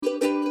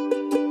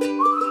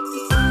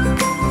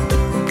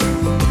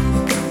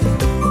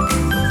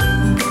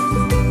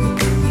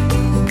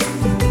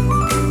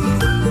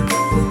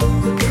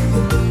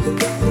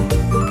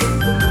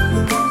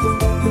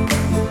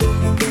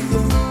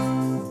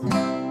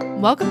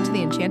Welcome to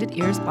the Enchanted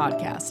Ears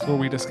podcast, where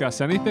we discuss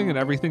anything and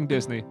everything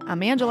Disney.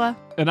 I'm Angela.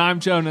 And I'm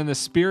Joan. In the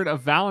spirit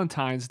of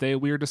Valentine's Day,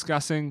 we are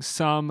discussing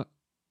some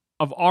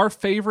of our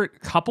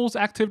favorite couples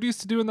activities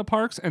to do in the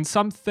parks and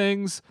some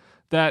things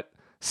that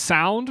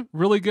sound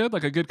really good,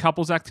 like a good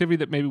couples activity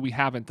that maybe we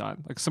haven't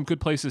done, like some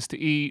good places to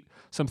eat,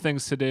 some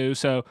things to do.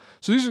 So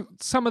these are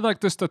some of like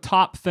just the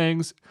top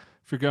things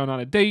if you're going on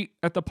a date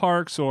at the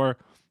parks, or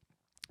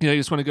you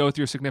just want to go with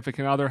your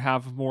significant other,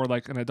 have more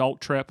like an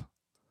adult trip.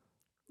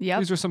 Yep.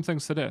 These are some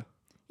things to do.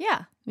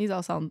 Yeah, these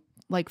all sound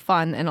like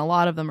fun, and a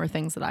lot of them are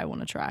things that I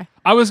want to try.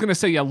 I was going to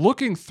say,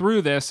 looking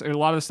through this, and a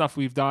lot of the stuff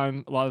we've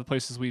done, a lot of the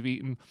places we've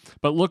eaten,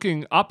 but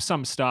looking up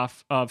some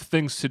stuff of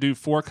things to do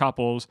for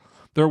couples,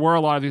 there were a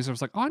lot of these. I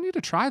was like, I need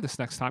to try this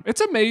next time. It's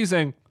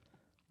amazing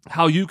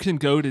how you can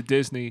go to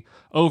Disney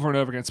over and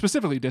over again,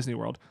 specifically Disney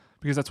World,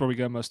 because that's where we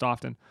go most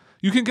often.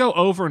 You can go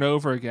over and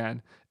over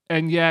again,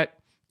 and yet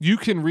you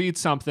can read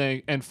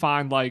something and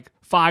find like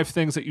 5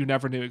 things that you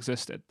never knew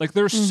existed. Like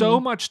there's so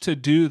much to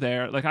do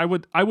there. Like I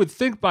would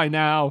think by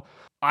now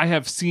I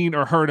have seen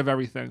or heard of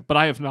everything, but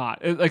I have not.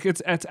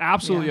 It's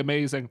absolutely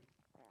amazing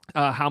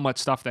how much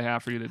stuff they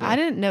have for you to do. I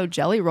didn't know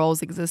jelly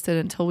rolls existed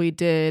until we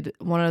did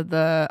one of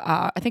the,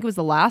 I think it was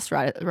the last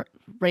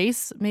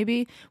race,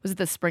 maybe. Was it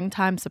the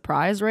springtime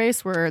surprise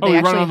race where they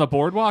actually run on the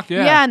boardwalk?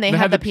 Yeah. Yeah, and they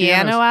had the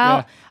piano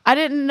out. Yeah. I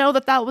didn't know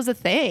that was a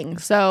thing.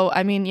 So,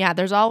 I mean,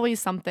 there's always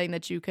something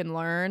that you can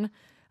learn.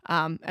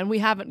 And we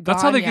haven't gone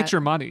That's how they yet. get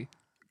your money.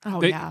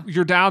 Oh,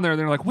 You're down there and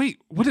they're like, wait,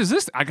 what is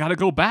this? I got to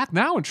go back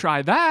now and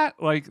try that.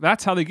 Like,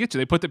 that's how they get you.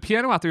 They put the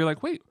piano out there. You're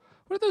like, wait,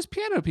 what are those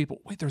piano people?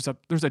 Wait, there's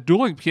a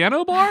dueling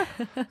piano bar?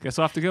 Guess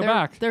I'll have to go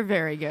back. They're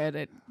very good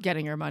at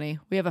getting your money.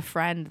 We have a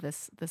friend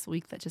this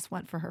week that just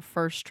went for her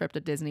first trip to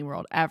Disney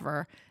World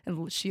ever,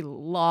 and she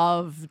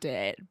loved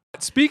it.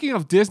 Speaking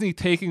of Disney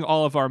taking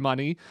all of our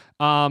money,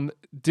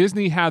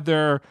 Disney had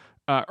their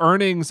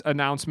earnings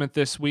announcement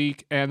this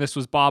week, and this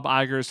was Bob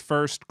Iger's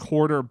first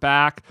quarter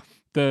back.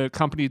 The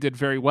company did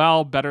very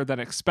well, better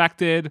than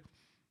expected.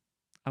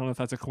 I don't know if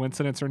that's a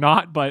coincidence or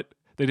not, but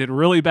they did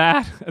really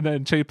bad, and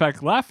then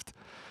Chapek left.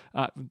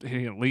 He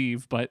didn't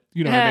leave, but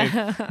you know what I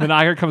mean. Then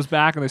Iger comes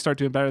back, and they start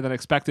doing better than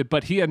expected.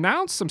 But he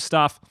announced some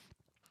stuff,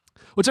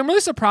 which I'm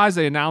really surprised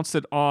they announced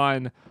it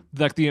on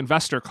the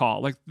investor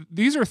call. Like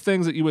these are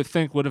things that you would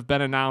think would have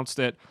been announced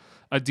at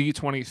a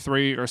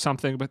D23 or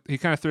something, but he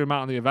kind of threw them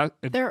out on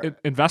the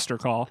investor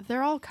call.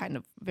 They're all kind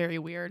of very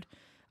weird,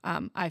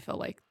 I feel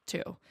like,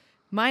 too.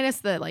 Minus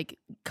the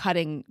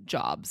cutting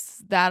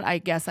jobs that I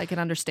guess I can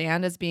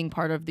understand as being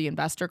part of the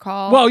investor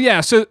call. Well,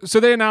 yeah. So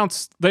they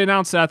announced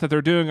that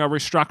they're doing a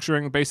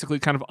restructuring, basically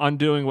kind of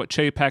undoing what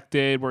Chapek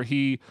did, where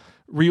he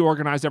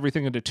reorganized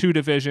everything into 2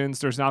 divisions.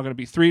 There's now going to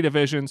be 3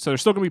 divisions. So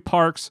there's still going to be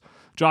parks.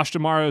 Josh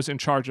D'Amaro's in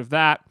charge of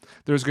that.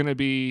 There's going to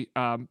be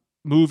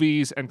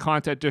movies and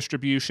content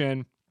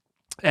distribution.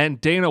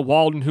 And Dana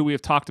Walden, who we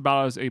have talked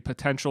about as a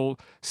potential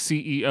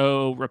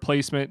CEO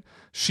replacement,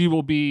 she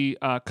will be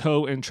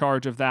in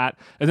charge of that.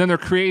 And then they're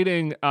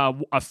creating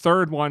a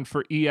third one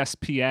for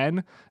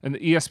ESPN, and the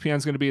ESPN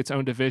is going to be its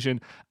own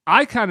division.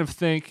 I kind of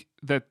think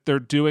that they're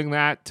doing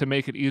that to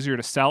make it easier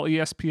to sell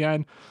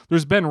ESPN.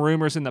 There's been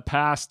rumors in the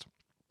past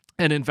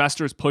and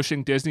investors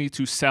pushing Disney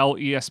to sell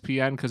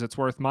ESPN because it's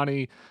worth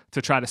money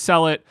to try to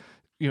sell it,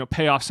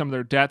 pay off some of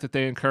their debt that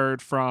they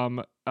incurred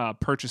from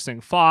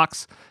purchasing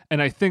Fox.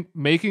 And I think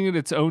making it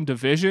its own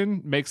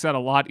division makes that a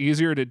lot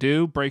easier to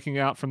do, breaking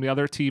out from the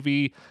other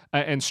TV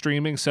and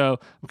streaming. So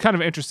I'm kind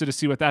of interested to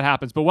see what that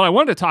happens. But what I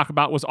wanted to talk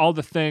about was all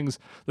the things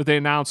that they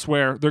announced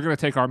where they're going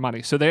to take our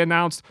money. So they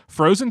announced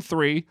Frozen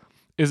 3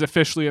 is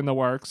officially in the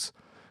works,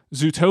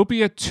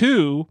 Zootopia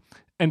 2,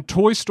 and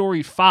Toy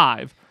Story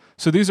 5.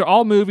 So these are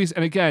all movies.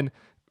 And again,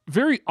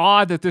 very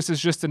odd that this is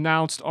just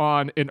announced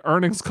on an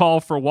earnings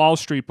call for Wall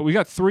Street, but we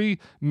got 3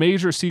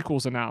 major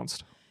sequels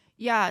announced.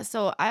 Yeah,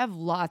 so I have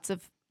lots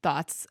of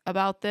thoughts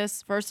about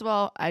this. First of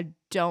all, I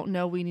don't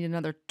know we need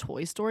another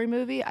Toy Story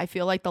movie. I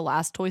feel like the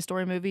last Toy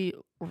Story movie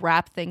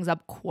wrapped things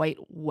up quite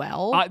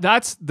well.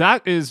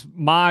 That is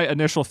my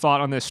initial thought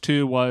on this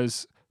too,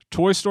 was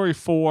Toy Story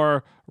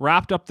 4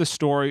 wrapped up the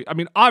story. I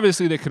mean,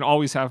 obviously they can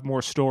always have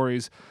more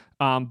stories,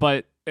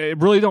 but it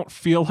really don't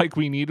feel like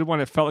we needed one.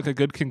 It felt like a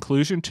good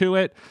conclusion to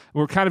it.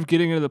 We're kind of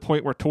getting into the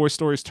point where Toy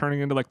Story is turning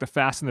into like the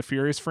Fast and the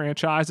Furious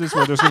franchises,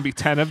 where there's going to be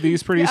 10 of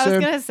these pretty soon. I was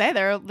going to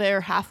say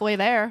they're halfway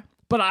there.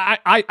 But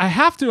I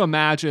have to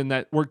imagine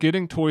that we're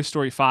getting Toy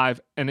Story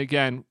 5. And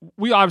again,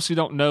 we obviously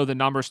don't know the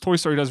numbers. Toy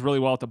Story does really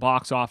well at the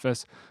box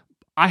office.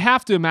 I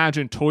have to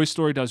imagine Toy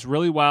Story does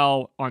really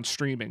well on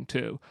streaming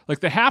too. Like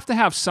they have to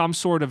have some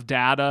sort of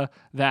data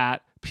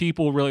that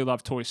people really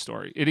love Toy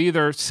Story. It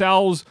either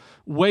sells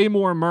way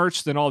more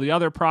merch than all the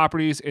other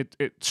properties.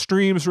 It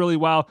streams really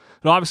well.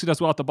 It obviously does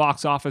well at the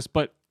box office,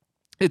 but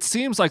it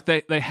seems like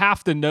they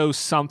have to know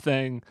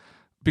something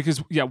because,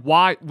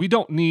 why? We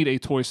don't need a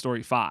Toy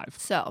Story 5.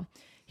 So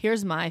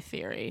here's my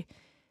theory.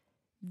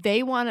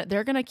 They're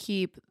going to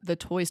keep the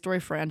Toy Story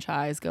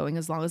franchise going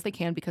as long as they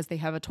can because they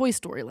have a Toy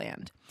Story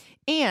Land.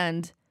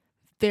 And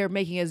they're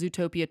making a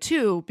Zootopia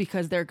 2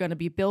 because they're going to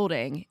be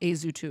building a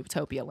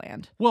Zootopia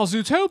land. Well,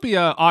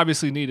 Zootopia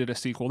obviously needed a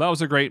sequel. That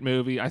was a great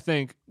movie. I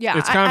think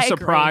it's kind of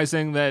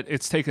surprising that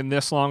it's taken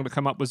this long to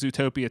come up with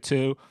Zootopia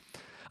 2.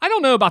 I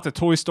don't know about the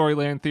Toy Story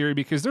Land theory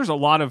because there's a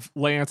lot of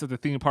lands at the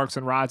theme parks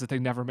and rides that they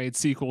never made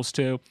sequels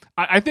to.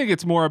 I think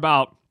it's more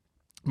about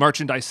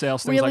merchandise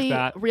sales, things like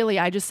that. Really,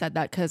 I just said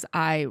that because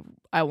I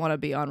want to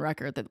be on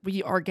record that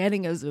we are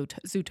getting a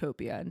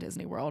Zootopia in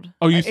Disney World.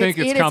 Oh, you think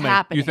it's coming?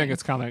 Happening. You think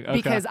it's coming? Okay.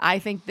 Because I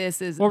think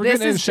this is... Well, we're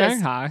getting it in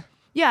Shanghai.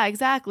 Yeah,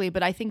 exactly.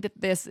 But I think that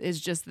this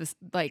is just this,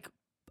 like,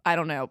 I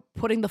don't know,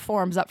 putting the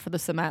forums up for the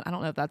cement. I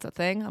don't know if that's a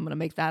thing. I'm going to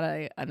make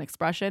that an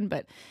expression.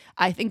 But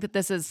I think that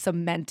this is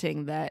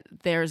cementing that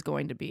there's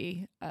going to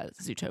be a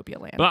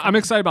Zootopia land. But I'm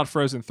excited about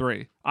Frozen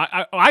 3.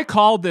 I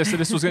called this, and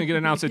this was going to get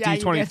announced at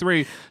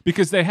D23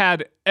 because they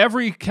had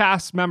every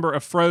cast member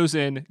of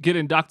Frozen get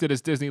inducted as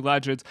Disney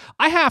Legends.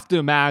 I have to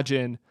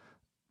imagine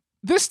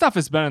this stuff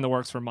has been in the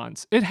works for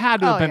months. It had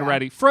to have been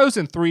ready.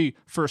 Frozen 3,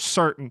 for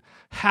certain,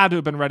 had to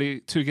have been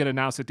ready to get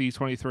announced at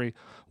D23.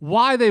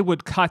 Why they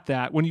would cut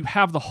that when you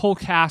have the whole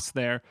cast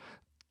there,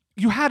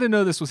 you had to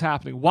know this was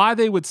happening. Why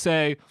they would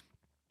say,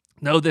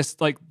 no,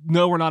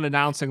 we're not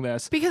announcing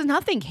this. Because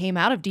nothing came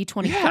out of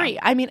D23. Yeah.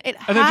 I mean, it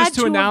had to And then just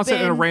to announce it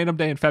in a random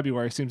day in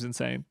February seems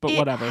insane, but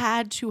whatever. It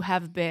had to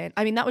have been.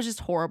 I mean, that was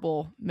just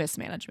horrible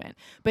mismanagement.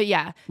 But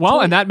yeah.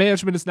 Well, and that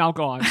management is now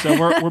gone, so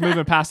we're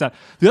moving past that.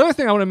 The other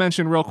thing I want to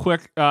mention real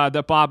quick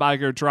that Bob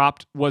Iger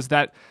dropped was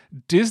that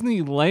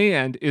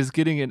Disneyland is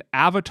getting an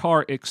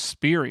Avatar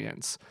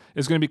experience.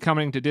 Is going to be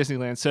coming to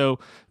Disneyland. So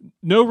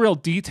no real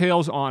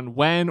details on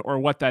when or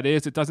what that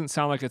is. It doesn't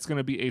sound like it's going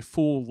to be a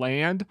full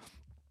land.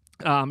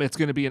 It's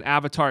going to be an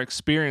Avatar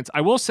experience.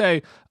 I will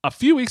say a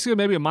few weeks ago,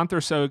 maybe a month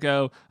or so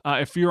ago,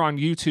 if you're on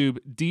YouTube,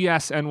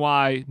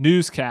 DSNY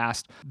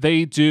Newscast,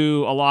 they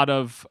do a lot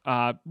of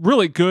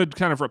really good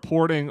kind of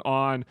reporting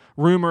on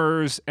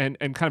rumors and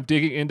kind of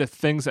digging into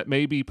things that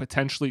may be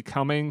potentially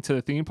coming to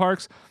the theme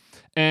parks.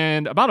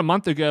 And about a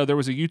month ago, there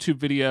was a YouTube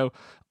video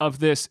of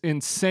this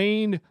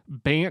insane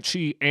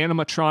Banshee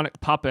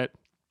animatronic puppet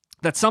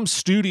that some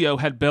studio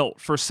had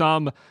built for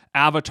some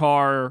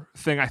Avatar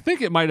thing. I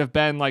think it might have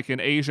been like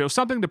in Asia,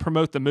 something to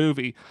promote the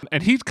movie.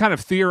 And he kind of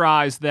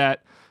theorized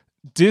that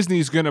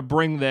Disney's going to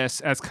bring this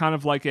as kind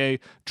of like a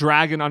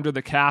dragon under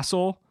the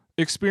castle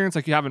experience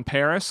like you have in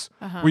Paris,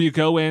 where you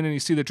go in and you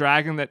see the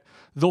dragon, that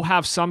they'll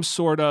have some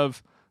sort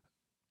of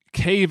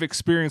cave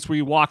experience where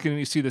you walk in and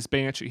you see this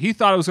Banshee. He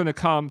thought it was going to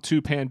come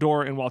to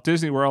Pandora in Walt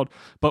Disney World,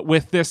 but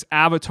with this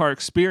Avatar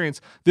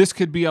experience, this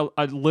could be a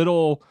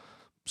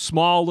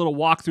small little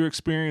walkthrough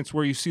experience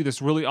where you see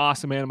this really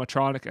awesome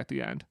animatronic at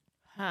the end.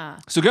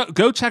 So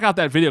go check out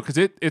that video because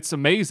it's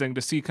amazing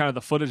to see kind of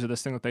the footage of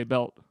this thing that they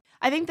built.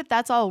 I think that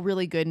that's all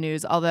really good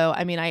news. Although,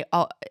 I mean,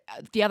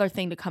 the other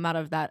thing to come out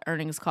of that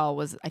earnings call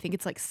was I think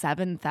it's like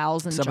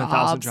 7,000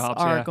 jobs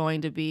are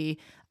going to be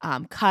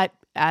cut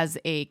as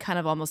a kind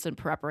of almost in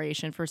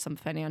preparation for some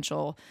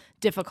financial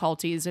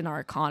difficulties in our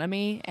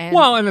economy. And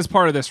as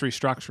part of this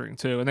restructuring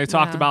too. And they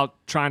talked about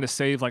trying to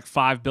save like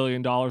 $5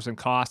 billion in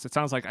costs. It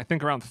sounds like I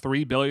think around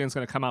 $3 billion is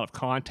going to come out of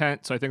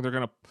content. So I think they're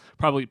going to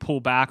probably pull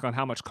back on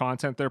how much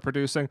content they're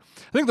producing.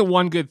 I think the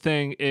one good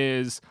thing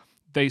is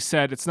they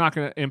said it's not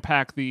going to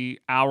impact the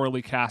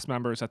hourly cast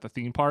members at the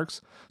theme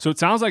parks. So it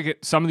sounds like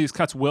some of these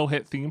cuts will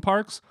hit theme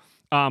parks,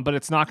 but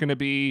it's not going to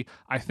be,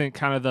 I think,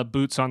 kind of the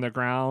boots on the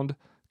ground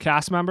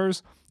cast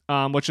members,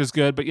 which is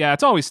good. But yeah,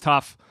 it's always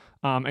tough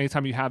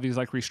anytime you have these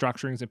like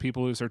restructurings and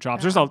people lose their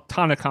jobs. There's a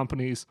ton of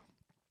companies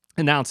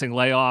announcing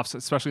layoffs,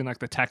 especially in like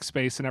the tech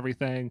space and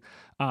everything,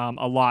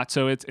 a lot.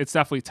 So it's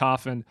definitely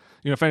tough. And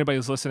if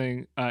anybody's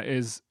listening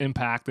is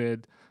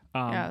impacted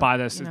by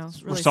this, really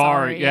we're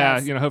sorry. Yeah,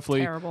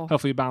 hopefully terrible.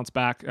 you bounce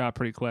back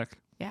pretty quick.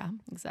 Yeah,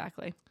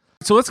 exactly.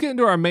 So let's get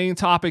into our main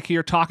topic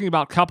here, talking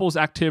about couples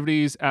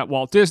activities at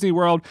Walt Disney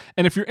World.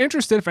 And if you're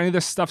interested, if any of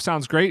this stuff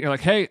sounds great, you're like,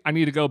 hey, I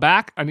need to go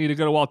back, I need to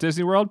go to Walt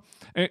Disney World,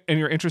 and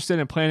you're interested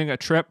in planning a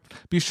trip,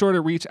 be sure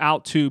to reach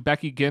out to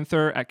Becky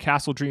Ginther at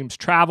Castle Dreams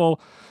Travel.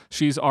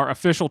 She's our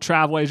official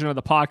travel agent of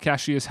the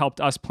podcast. She has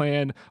helped us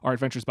plan our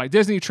Adventures by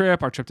Disney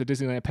trip, our trip to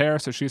Disneyland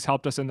Paris. So she's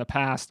helped us in the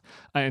past,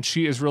 and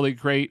she is really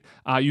great.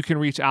 You can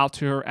reach out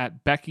to her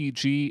at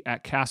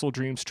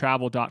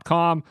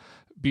BeckyG@CastleDreamsTravel.com.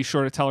 Be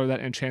sure to tell her that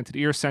Enchanted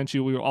Ear sent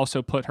you. We will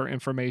also put her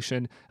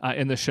information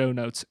in the show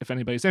notes if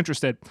anybody's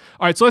interested.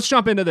 All right, so let's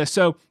jump into this.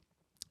 So,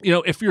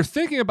 if you're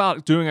thinking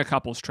about doing a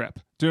couple's trip,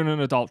 doing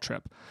an adult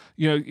trip,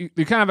 you kind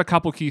of have a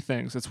couple key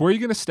things. It's where you're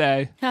going to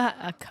stay.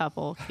 A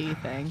couple key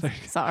things.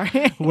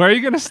 Sorry. Where are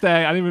you going to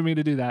stay? I didn't even mean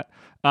to do that.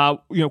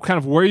 Kind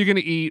of where you're going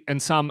to eat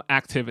and some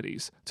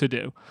activities to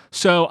do.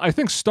 So I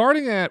think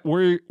starting at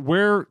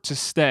where to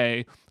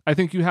stay, I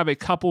think you have a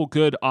couple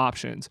good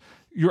options.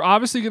 You're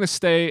obviously going to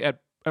stay at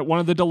one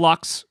of the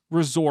deluxe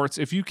resorts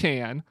if you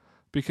can,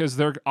 because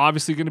they're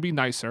obviously going to be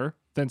nicer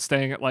than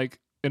staying at like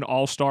an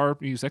All-Star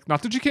Music.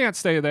 Not that you can't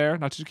stay there,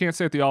 not that you can't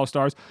stay at the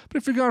All-Stars, but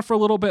if you're going for a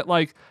little bit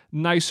like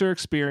nicer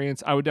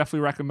experience, I would definitely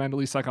recommend at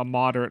least like a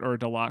moderate or a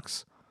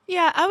deluxe.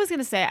 Yeah, I was going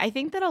to say, I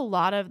think that a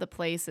lot of the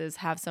places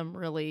have some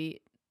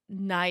really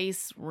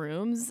nice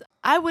rooms.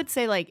 I would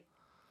say like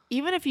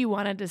even if you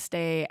wanted to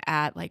stay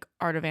at like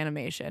Art of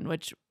Animation,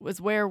 which was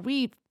where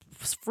we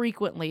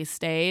frequently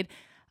stayed,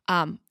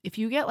 if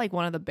you get like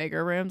one of the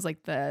bigger rooms,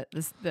 like the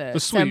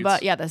Simba,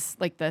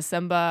 the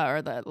Simba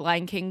or the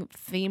Lion King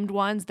themed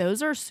ones,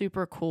 those are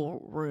super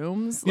cool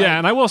rooms. Yeah,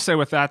 and I will say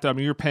with that though, I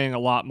mean you're paying a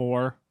lot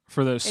more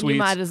for those suites. You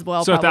might as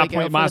well. So at that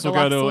point, you might as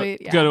well go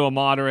to a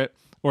moderate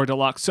or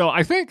deluxe. So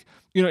I think,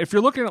 if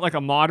you're looking at like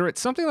a moderate,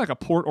 something like a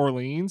Port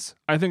Orleans,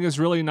 I think is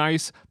really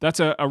nice. That's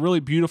a really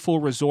beautiful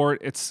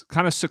resort. It's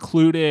kind of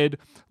secluded,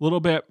 a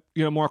little bit,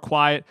 more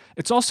quiet.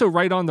 It's also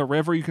right on the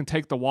river. You can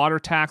take the water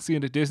taxi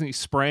into Disney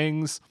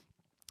Springs.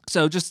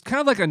 So just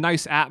kind of like a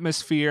nice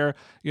atmosphere.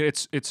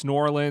 It's New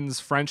Orleans,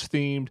 French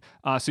themed,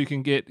 so you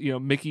can get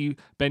Mickey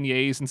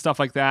beignets and stuff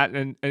like that.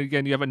 And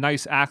again, you have a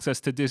nice access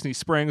to Disney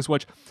Springs,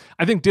 which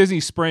I think Disney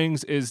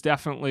Springs is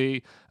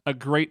definitely a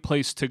great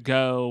place to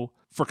go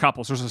for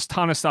couples. There's a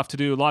ton of stuff to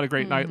do, a lot of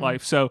great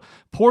nightlife. So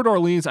Port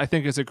Orleans, I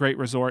think, is a great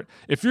resort.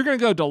 If you're going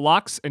to go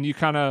deluxe and you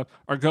kind of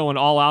are going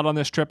all out on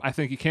this trip, I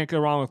think you can't go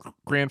wrong with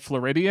Grand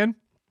Floridian.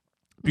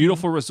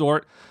 Beautiful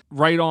resort,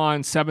 right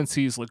on Seven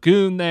Seas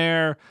Lagoon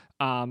there.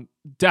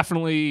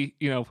 Definitely,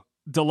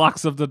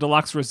 deluxe of the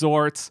deluxe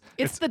resorts.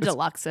 It's the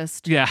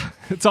deluxest. Yeah,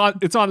 it's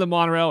on the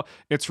monorail.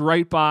 It's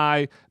right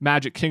by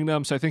Magic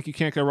Kingdom, so I think you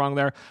can't go wrong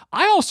there.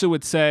 I also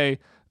would say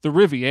the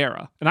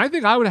Riviera, and I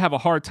think I would have a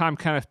hard time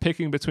kind of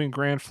picking between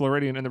Grand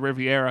Floridian and the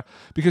Riviera,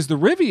 because the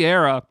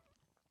Riviera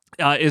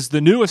is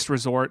the newest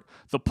resort.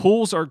 The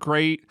pools are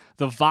great.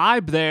 The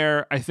vibe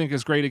there, I think,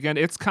 is great. Again,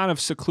 it's kind of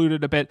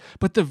secluded a bit,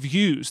 but the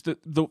views,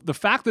 the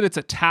fact that it's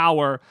a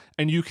tower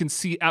and you can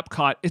see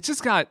Epcot,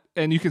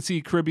 and you can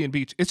see Caribbean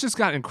Beach, it's just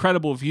got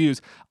incredible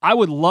views. I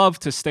would love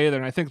to stay there,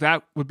 and I think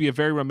that would be a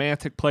very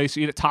romantic place.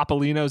 You eat at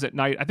Topolino's at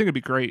night. I think it'd be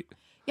great.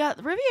 Yeah,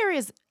 the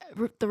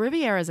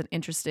Riviera is an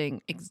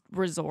interesting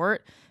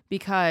resort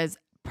because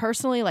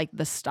personally, like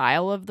the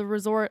style of the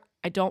resort,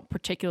 I don't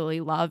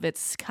particularly love.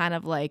 It's kind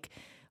of like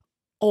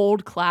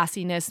old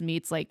classiness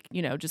meets like,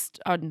 just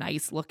a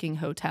nice looking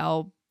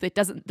hotel.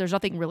 There's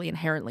nothing really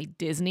inherently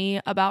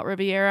Disney about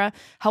Riviera.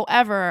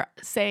 However,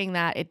 saying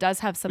that, it does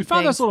have some We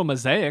found those little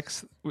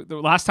mosaics. The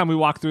last time we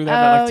walked through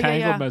that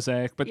Tangled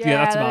mosaic. But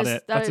that's about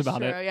it. That's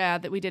about it. Yeah,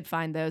 that we did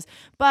find those.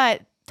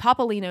 But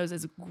Topolino's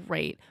is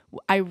great.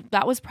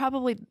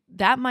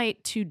 That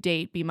might to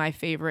date be my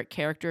favorite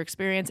character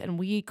experience, and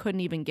we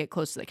couldn't even get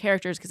close to the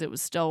characters because it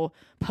was still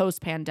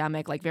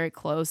post-pandemic, like very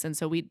close, and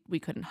so we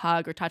couldn't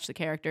hug or touch the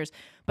characters.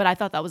 But I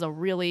thought that was a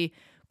really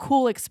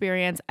cool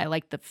experience. I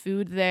liked the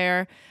food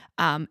there,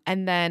 and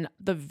then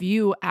the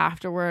view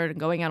afterward and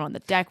going out on the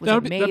deck was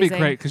amazing. That'd be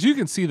great because you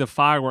can see the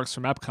fireworks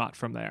from Epcot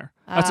from there.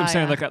 That's what I'm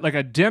saying. Yeah. Like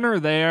a dinner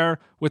there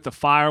with the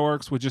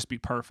fireworks would just be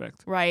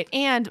perfect. Right.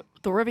 And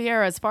the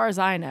Riviera, as far as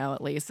I know,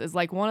 at least, is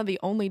like one of the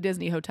only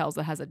Disney hotels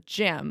that has a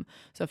gym.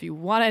 So if you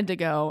wanted to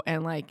go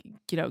and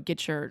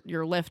get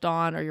your lift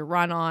on or your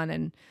run on,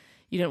 and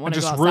you didn't want to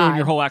go outside,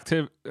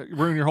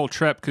 ruin your whole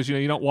trip because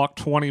you don't walk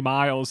 20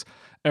 miles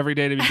every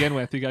day to begin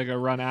with. You got to go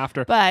run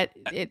after. But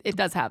it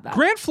does have that.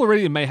 Grand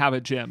Floridian may have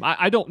a gym.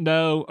 I don't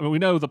know. I mean, we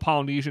know the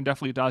Polynesian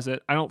definitely does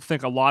it. I don't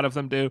think a lot of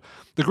them do.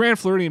 The Grand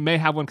Floridian may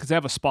have one because they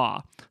have a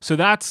spa. So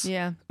that's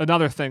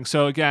another thing.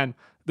 So again,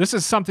 this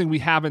is something we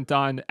haven't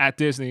done at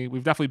Disney.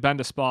 We've definitely been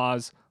to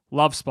spas.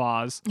 Love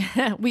spas.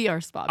 We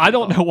are spa people. I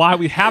don't know why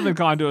we haven't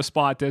gone to a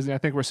spa at Disney. I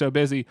think we're so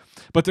busy.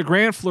 But the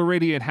Grand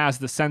Floridian has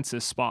the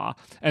Senses Spa.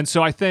 And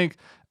so I think,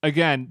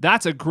 again,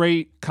 that's a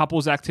great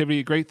couples activity,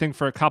 a great thing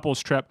for a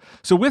couples trip.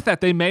 So with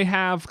that, they may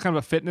have kind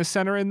of a fitness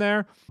center in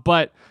there,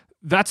 but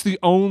that's the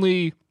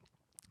only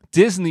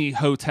Disney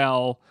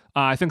hotel.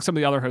 I think some of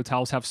the other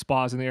hotels have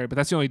spas in the area, but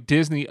that's the only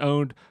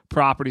Disney-owned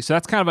property. So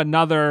that's kind of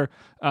another,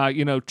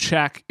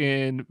 check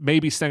in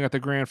maybe staying at the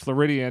Grand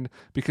Floridian,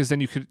 because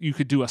then you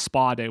could do a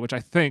spa day, which I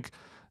think,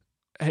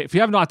 hey, if you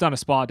have not done a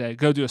spa day,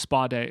 go do a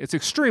spa day. It's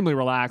extremely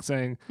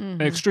relaxing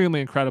and extremely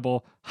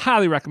incredible.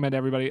 Highly recommend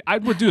everybody. I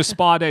would do a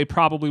spa day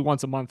probably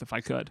once a month if I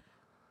could.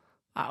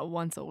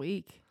 Once a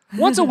week.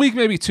 Once a week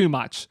may be too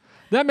much.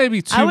 That may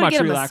be too much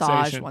relaxation. I would get a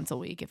massage once a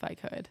week if I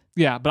could.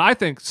 Yeah, but I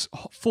think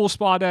full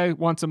spa day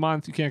once a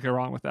month, you can't go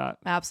wrong with that.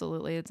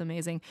 Absolutely. It's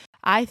amazing.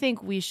 I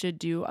think we should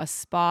do a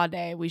spa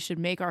day. We should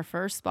make our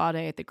first spa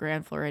day at the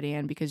Grand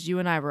Floridian, because you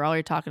and I were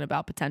already talking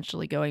about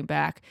potentially going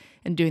back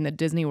and doing the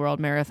Disney World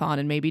Marathon,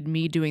 and maybe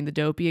me doing the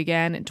Dopey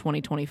again in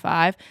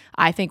 2025.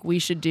 I think we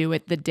should do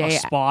it the day. A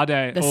spa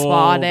day.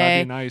 Spa day.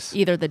 That'd be nice.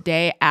 Either the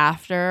day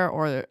after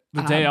or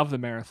the day of the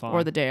marathon.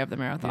 Or the day of the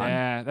marathon.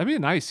 Yeah, that'd be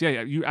nice.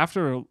 Yeah. You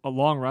after a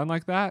long run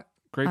like that,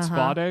 great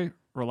spa day,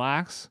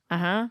 relax.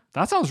 That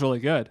sounds really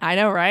good. I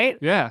know, right?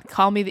 Yeah.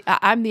 Call me.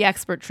 I'm the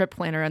expert trip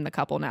planner in the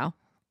couple now.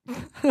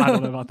 I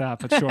don't know about that,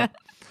 but sure.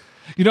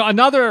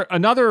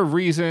 Another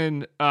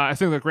reason I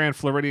think the Grand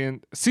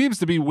Floridian seems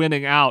to be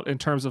winning out in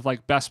terms of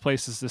like best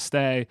places to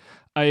stay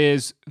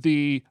is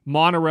the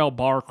monorail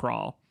bar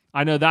crawl.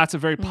 I know that's a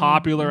very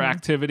popular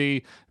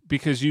activity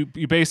because you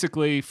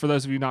basically, for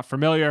those of you not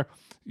familiar,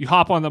 you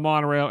hop on the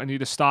monorail and you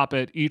just stop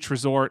at each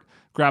resort,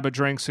 grab a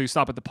drink. So you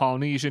stop at the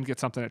Polynesian, get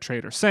something at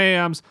Trader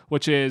Sam's,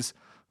 which is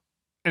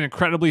an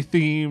incredibly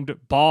themed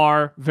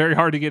bar, very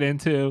hard to get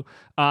into,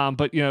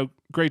 but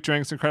great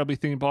drinks, incredibly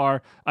themed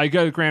bar. I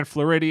go to Grand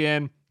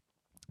Floridian,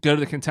 go to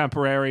the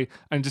Contemporary,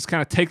 and just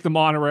kind of take the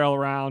monorail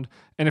around.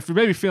 And if you're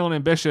maybe feeling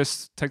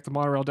ambitious, take the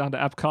monorail down to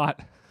Epcot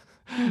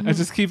and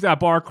just keep that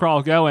bar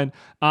crawl going.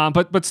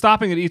 But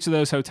stopping at each of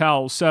those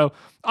hotels. So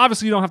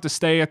obviously you don't have to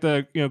stay at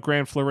the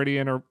Grand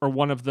Floridian or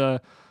one of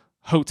the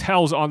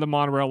hotels on the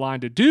monorail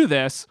line to do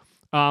this.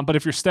 But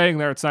if you're staying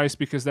there, it's nice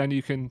because then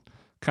you can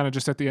kind of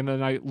just at the end of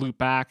the night loop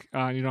back. You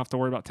don't have to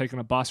worry about taking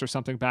a bus or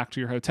something back to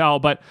your hotel.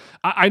 But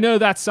I know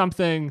that's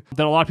something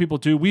that a lot of people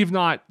do. We've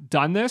not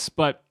done this,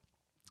 but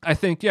I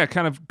think,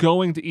 kind of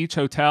going to each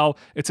hotel,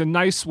 it's a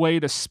nice way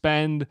to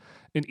spend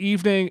an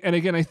evening. And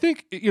again, I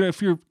think,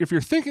 if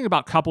you're thinking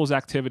about couples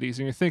activities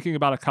and you're thinking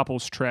about a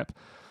couples trip,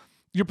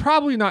 you're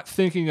probably not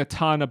thinking a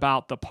ton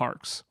about the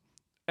parks.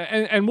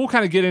 And we'll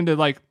kind of get into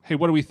like, hey,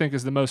 what do we think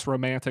is the most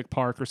romantic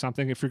park or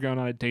something if you're going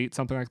on a date,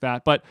 something like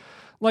that. But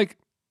like,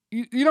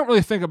 you don't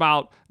really think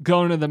about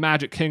going to the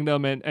Magic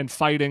Kingdom and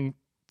fighting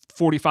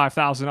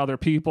 45,000 other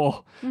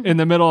people in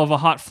the middle of a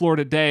hot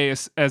Florida day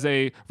as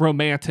a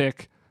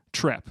romantic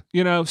trip,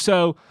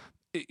 So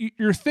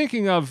you're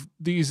thinking of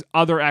these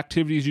other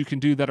activities you can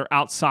do that are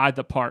outside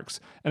the parks.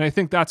 And I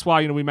think that's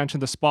why, we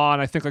mentioned the spa,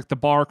 and I think like the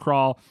bar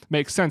crawl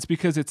makes sense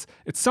because it's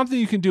something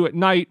you can do at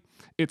night.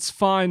 It's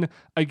fun.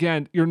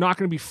 Again, you're not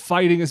going to be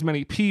fighting as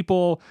many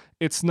people.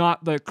 It's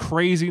not the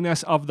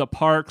craziness of the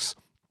parks.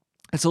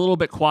 It's a little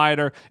bit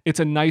quieter. It's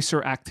a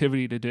nicer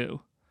activity to do.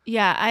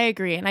 Yeah, I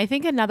agree. And I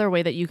think another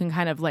way that you can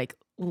kind of like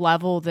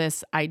level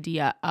this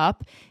idea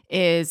up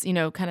is,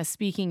 kind of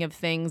speaking of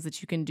things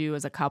that you can do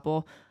as a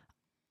couple,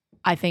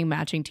 I think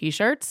matching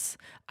t-shirts.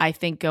 I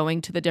think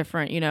going to the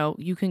different,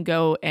 you can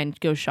go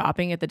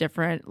shopping at the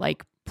different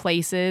like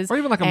places. Or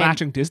even like a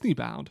matching Disney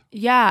bound.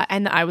 Yeah,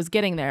 and I was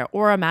getting there.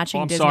 Or a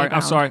matching Disney bound.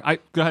 I'm sorry.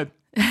 Go ahead.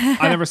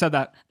 I never said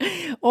that.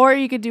 Or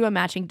you could do a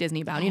matching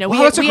Disney bound.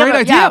 That's a great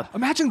idea. Yeah. A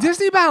matching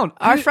Disney bound.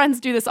 Our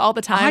friends do this all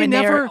the time, and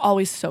they're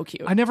always so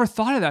cute. I never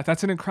thought of that.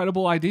 That's an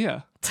incredible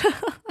idea.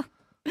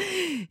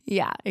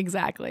 Yeah,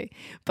 exactly.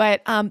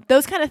 But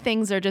those kind of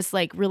things are just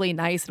like really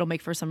nice. It'll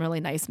make for some really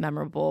nice,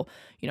 memorable,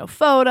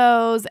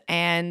 photos.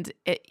 And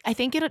I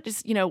think it'll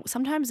just,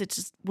 sometimes it's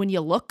just when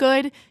you look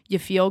good, you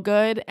feel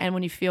good. And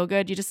when you feel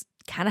good, you just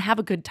kind of have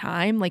a good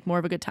time, like more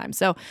of a good time.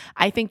 So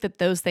I think that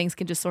those things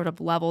can just sort of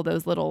level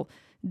those little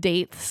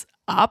dates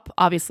up.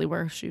 Obviously,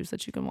 wear shoes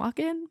that you can walk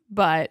in.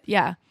 But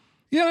yeah.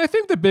 Yeah, I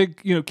think the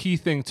big, key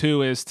thing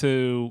too is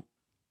to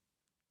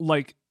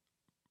like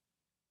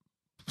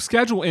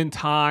schedule in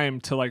time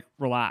to like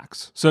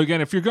relax. So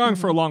again, if you're going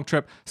for a long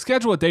trip,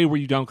 schedule a day where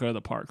you don't go to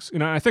the parks.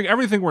 I think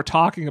everything we're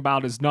talking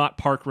about is not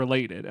park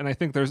related. And I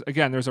think there's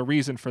a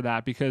reason for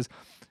that because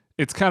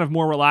it's kind of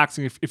more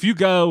relaxing. If you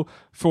go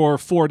for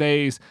 4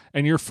 days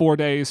and you're 4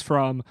 days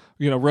from,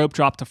 rope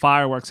drop to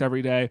fireworks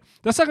every day,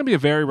 that's not going to be a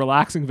very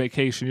relaxing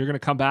vacation. You're going to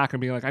come back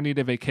and be like, I need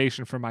a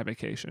vacation for my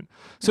vacation.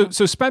 So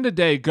spend a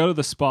day, go to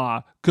the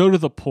spa, go to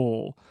the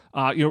pool.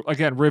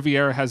 Again,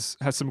 Riviera has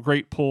some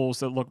great pools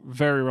that look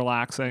very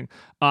relaxing.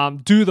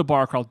 Do the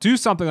bar crawl, do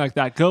something like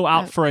that. Go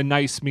out for a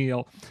nice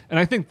meal. And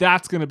I think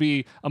that's going to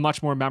be a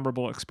much more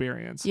memorable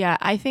experience. Yeah,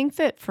 I think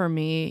that for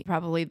me,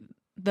 probably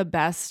the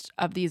best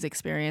of these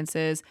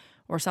experiences,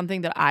 or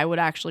something that I would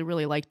actually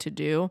really like to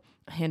do,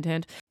 hint,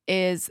 hint,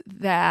 is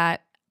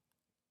that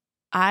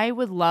I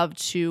would love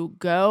to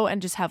go and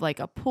just have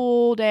like a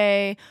pool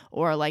day,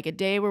 or like a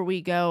day where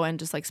we go and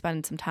just like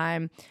spend some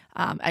time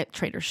at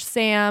Trader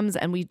Sam's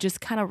and we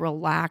just kind of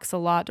relax a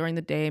lot during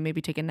the day,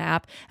 maybe take a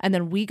nap. And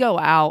then we go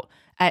out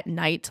at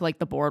night to like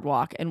the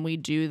boardwalk and we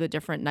do the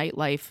different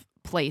nightlife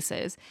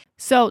places.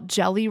 So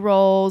Jelly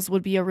Rolls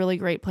would be a really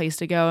great place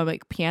to go,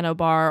 like piano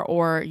bar,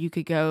 or you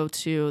could go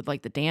to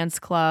like the dance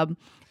club.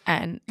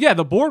 And yeah,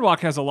 the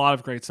boardwalk has a lot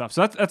of great stuff.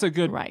 So that's a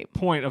good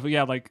point of,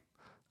 like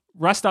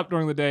rest up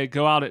during the day,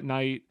 go out at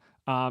night.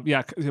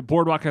 The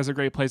boardwalk has a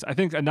great place. I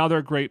think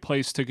another great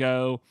place to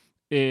go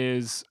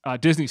is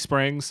Disney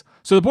Springs.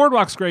 So the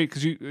boardwalk's great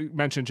because you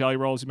mentioned Jelly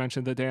Rolls, you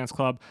mentioned the dance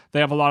club. They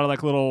have a lot of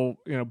like little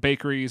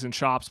bakeries and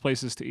shops,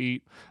 places to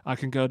eat. I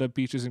can go to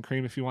Beaches and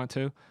Cream if you want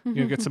to,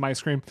 get some ice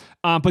cream.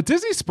 But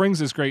Disney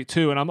Springs is great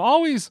too, and I'm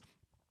always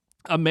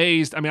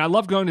amazed. I mean, I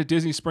love going to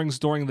Disney Springs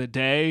during the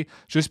day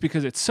just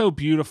because it's so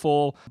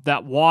beautiful.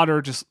 That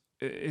water just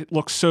it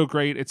looks so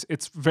great.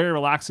 It's very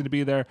relaxing to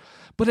be there.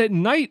 But at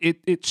night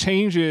it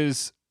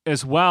changes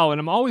as well, and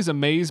I'm always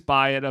amazed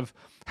by it of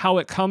how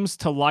it comes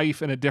to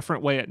life in a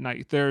different way at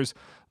night. There's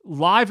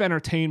live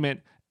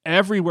entertainment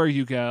everywhere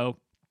you go.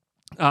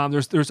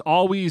 There's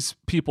always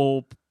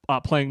people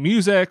playing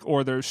music,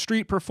 or there's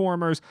street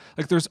performers.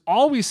 Like there's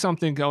always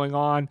something going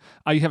on.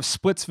 You have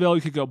Splitsville.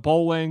 You could go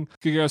bowling.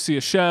 You could go see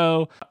a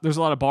show. There's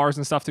a lot of bars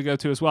and stuff to go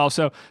to as well.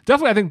 So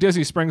definitely, I think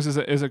Disney Springs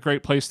is a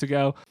great place to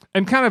go.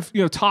 And kind of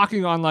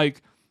talking on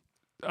like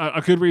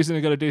a good reason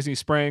to go to Disney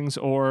Springs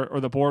or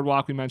the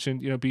boardwalk. We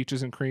mentioned,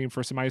 Beaches and Cream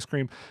for some ice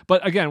cream.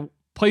 But again,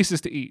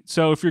 places to eat.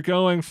 So if you're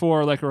going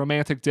for like a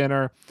romantic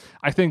dinner,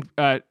 I think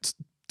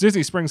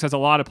Disney Springs has a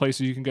lot of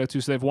places you can go to.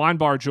 So they have Wine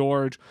Bar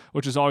George,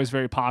 which is always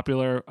very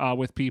popular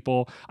with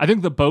people. I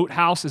think the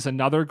Boathouse is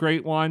another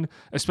great one,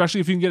 especially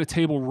if you can get a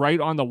table right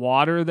on the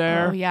water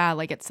there. Oh, yeah,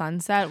 like at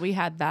sunset. We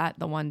had that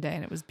the one day,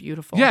 and it was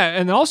beautiful. Yeah,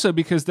 and also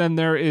because then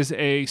there is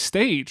a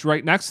stage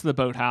right next to the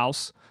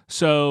Boathouse.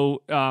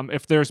 So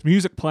if there's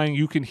music playing,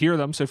 you can hear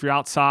them. So if you're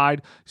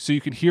outside, so you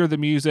can hear the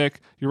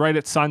music. You're right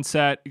at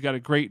sunset. You got a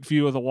great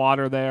view of the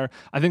water there.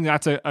 I think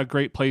that's a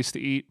great place to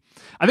eat.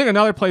 I think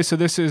another place, so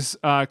this is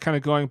kind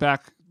of going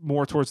back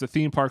more towards the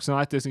theme parks,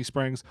 not Disney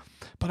Springs,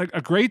 but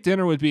a great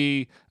dinner would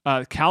be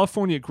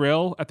California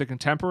Grill at the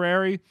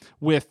Contemporary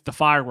with the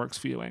fireworks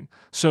viewing.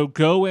 So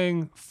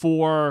going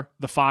for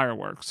the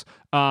fireworks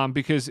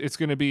because it's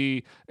going to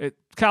be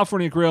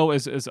California Grill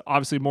is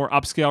obviously a more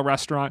upscale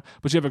restaurant,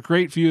 but you have a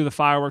great view of the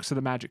fireworks of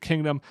the Magic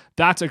Kingdom.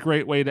 That's a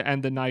great way to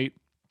end the night.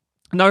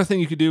 Another thing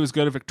you could do is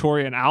go to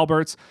Victoria and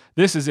Albert's.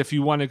 This is if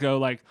you want to go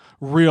like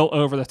real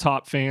over the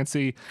top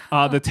fancy.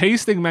 The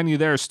tasting menu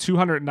there is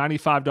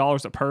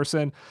 $295 a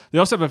person. They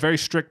also have a very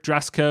strict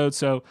dress code,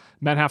 so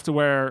men have to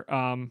wear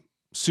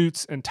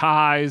suits and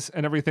ties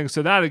and everything.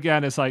 So that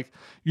again is like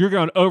you're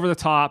going over the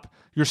top.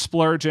 You're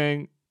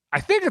splurging. I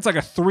think it's like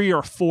a 3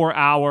 or 4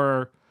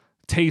 hour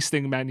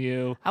tasting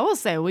menu. I will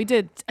say we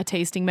did a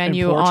tasting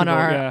menu on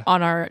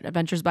our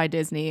Adventures by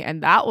Disney,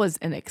 and that was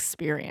an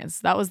experience.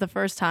 That was the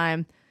first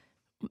time.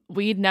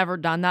 We'd never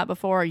done that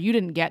before. You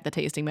didn't get the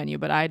tasting menu,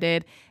 but I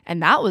did.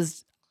 And that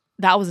was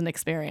an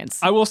experience.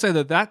 I will say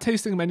that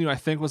tasting menu, I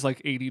think, was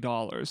like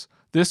 $80.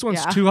 This one's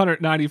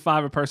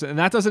 $295 a person, and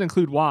that doesn't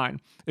include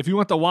wine. If you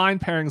want the wine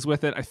pairings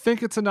with it, I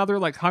think it's another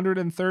like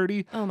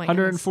 $130,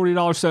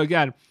 $140. So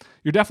again,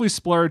 you're definitely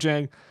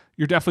splurging.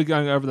 You're definitely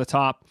going over the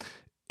top.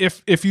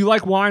 If you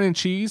like wine and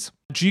cheese,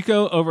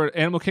 Jiko over at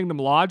Animal Kingdom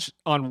Lodge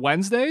on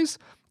Wednesdays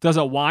does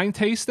a wine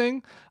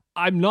tasting.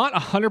 I'm not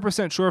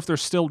 100% sure if they're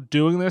still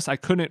doing this. I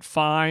couldn't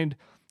find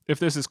if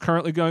this is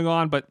currently going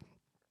on, but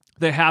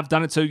they have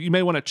done it. So you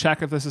may want to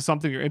check if this is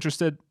something you're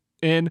interested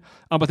in.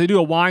 But they do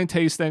a wine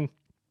tasting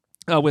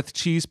with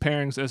cheese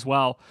pairings as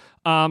well.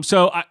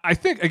 So I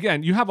think,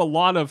 again, you have a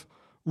lot of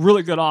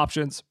really good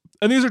options.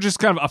 And these are just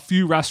kind of a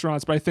few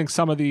restaurants, but I think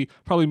some of the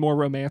probably more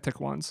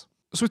romantic ones.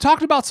 So we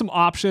talked about some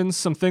options,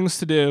 some things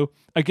to do.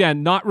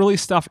 Again, not really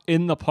stuff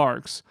in the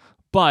parks.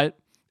 But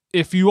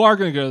if you are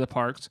going to go to the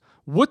parks,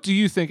 what do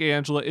you think,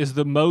 Angela, is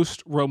the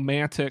most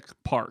romantic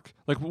park?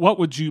 Like, what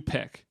would you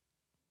pick?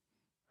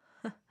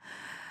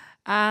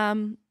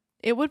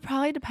 It would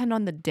probably depend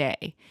on the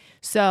day.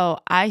 So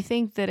I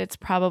think that it's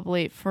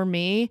probably, for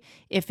me,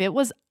 if it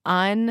was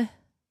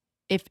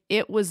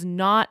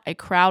not a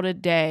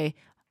crowded day,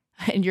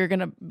 and you're going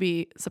to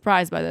be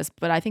surprised by this,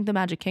 but I think the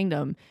Magic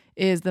Kingdom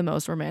is the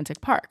most romantic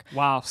park.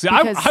 Wow. See,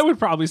 I would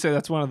probably say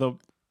that's one of the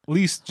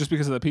least, just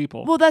because of the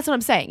people. Well, that's what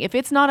I'm saying. If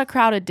it's not a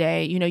crowded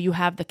day, you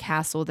have the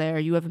castle there,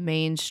 you have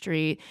Main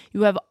Street,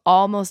 you have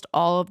almost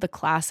all of the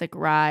classic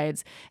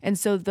rides. And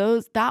so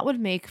that would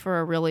make for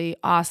a really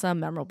awesome,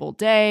 memorable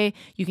day.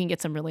 You can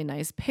get some really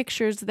nice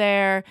pictures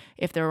there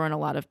if there weren't a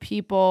lot of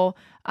people,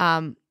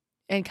 and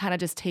kind of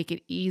just take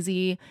it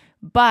easy.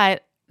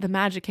 But the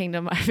Magic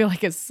Kingdom, I feel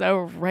like, is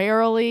so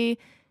rarely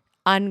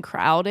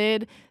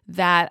uncrowded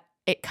that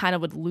it kind of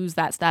would lose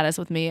that status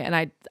with me.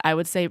 And I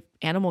would say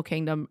Animal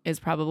Kingdom is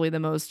probably the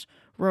most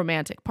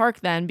romantic park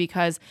then,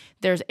 because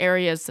there's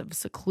areas of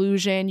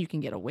seclusion. You can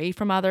get away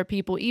from other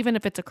people. Even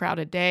if it's a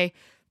crowded day,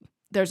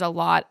 there's a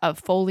lot of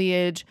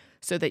foliage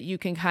so that you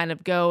can kind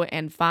of go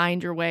and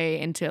find your way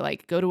into,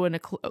 like, go to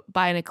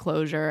buy an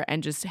enclosure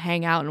and just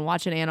hang out and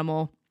watch an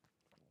animal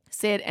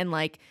sit. And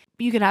like,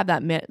 you could have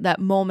that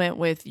moment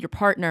with your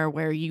partner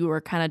where you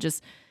are kind of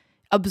just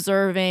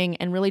observing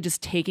and really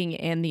just taking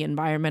in the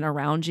environment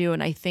around you.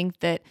 And I think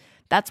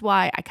that's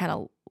why I kind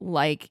of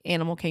like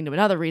Animal Kingdom.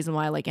 Another reason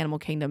why I like Animal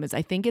Kingdom is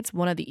I think it's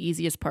one of the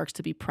easiest parks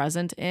to be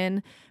present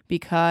in,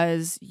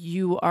 because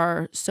you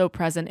are so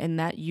present in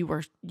that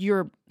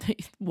you're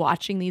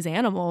watching these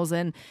animals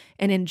and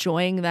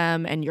enjoying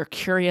them, and you're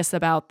curious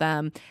about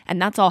them,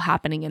 and that's all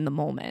happening in the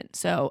moment.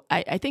 So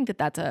I think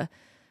that's a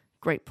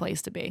great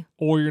place to be.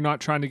 Or you're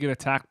not trying to get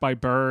attacked by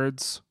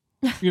birds,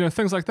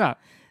 things like that.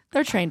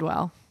 They're trained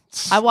well.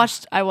 I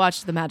watched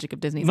The Magic of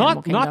Disney's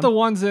Animal Kingdom. Not the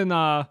ones in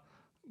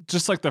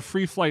just like the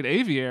free flight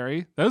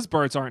aviary. Those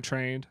birds aren't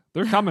trained.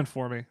 They're coming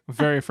for me. I'm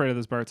very afraid of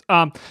those birds.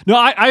 No,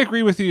 I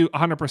agree with you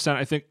 100%.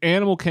 I think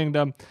Animal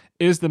Kingdom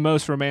is the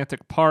most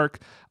romantic park.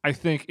 I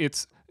think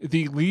it's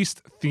the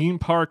least theme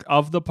park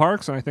of the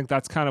parks, and I think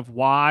that's kind of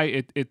why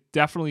it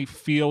definitely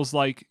feels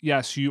like,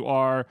 yes, you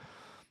are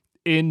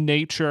in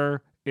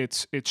nature.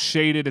 It's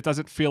shaded. It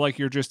doesn't feel like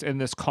you're just in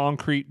this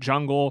concrete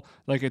jungle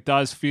like it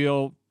does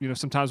feel,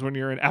 sometimes when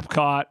you're in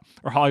Epcot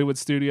or Hollywood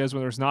Studios,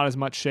 where there's not as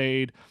much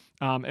shade,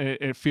 and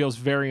it feels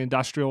very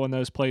industrial in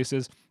those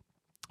places.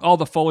 all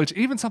the foliage,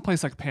 even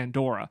someplace like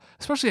Pandora,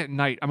 especially at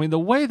night. I mean, the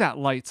way that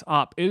lights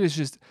up,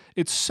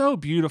 it's so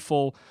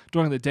beautiful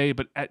during the day,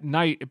 but at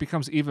night it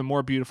becomes even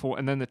more beautiful.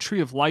 And then the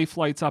Tree of Life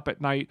lights up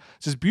at night.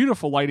 It's just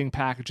beautiful lighting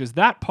packages.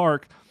 That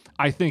park,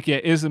 I think,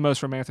 is the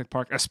most romantic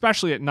park,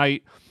 especially at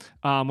night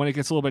when it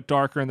gets a little bit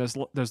darker and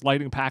those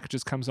lighting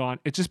packages comes on.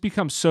 It just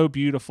becomes so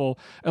beautiful.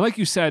 And like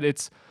you said,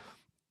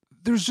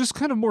 there's just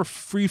kind of more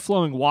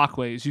free-flowing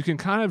walkways. You can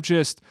kind of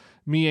just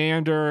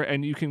meander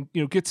and you can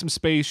get some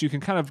space. You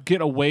can kind of get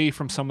away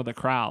from some of the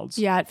crowds.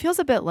 Yeah, it feels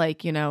a bit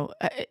like,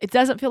 it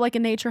doesn't feel like a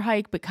nature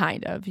hike, but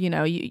kind of, you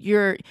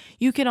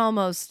can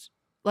almost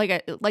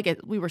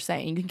we were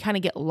saying, you can kind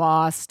of get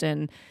lost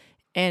and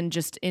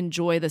just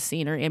enjoy the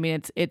scenery. I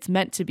mean, it's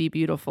meant to be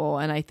beautiful,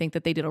 and I think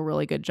that they did a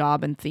really good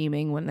job in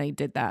theming when they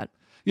did that.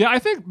 Yeah, I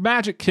think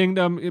Magic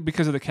Kingdom,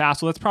 because of the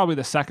castle, that's probably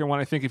the second one.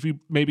 I think if you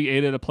maybe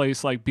ate at a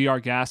place like Be Our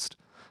Guest,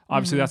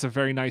 obviously that's a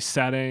very nice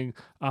setting.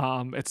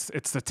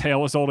 It's the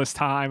tale as old as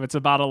time. It's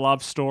about a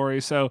love story.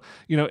 So,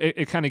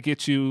 it kind of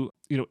gets you,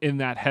 in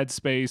that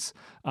headspace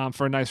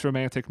for a nice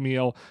romantic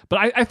meal.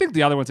 But I think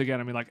the other ones, again,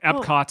 I mean, like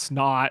Epcot's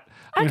not.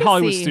 I mean,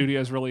 Hollywood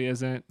Studios really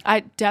isn't. I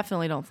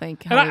definitely don't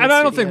think And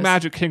I don't think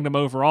Magic Kingdom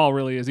overall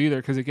really is either,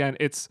 because, again,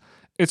 it's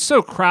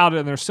so crowded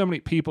and there's so many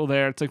people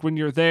there. It's like when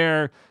you're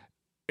there,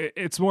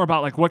 it's more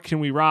about like, what can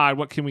we ride?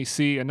 What can we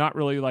see? And not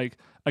really like,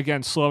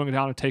 again, slowing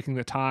down and taking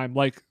the time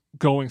like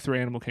going through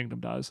Animal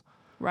Kingdom does.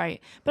 Right.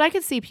 But I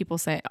could see people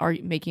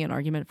making an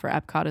argument for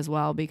Epcot as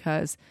well,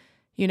 because,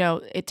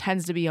 it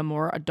tends to be a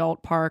more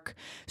adult park.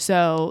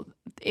 So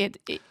it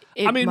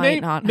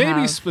might not maybe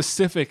have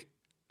specific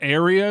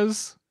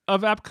areas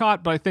of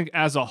Epcot, but I think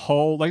as a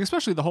whole, like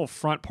especially the whole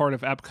front part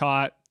of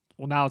Epcot,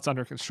 well, now it's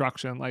under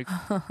construction. Like,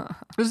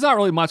 there's not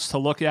really much to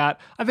look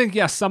at. I think,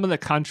 yes, some of the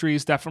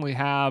countries definitely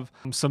have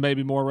some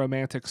maybe more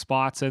romantic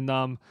spots in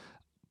them.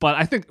 But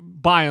I think,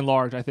 by and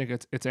large, I think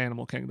it's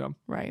Animal Kingdom.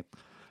 Right.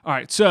 All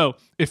right. So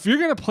if you're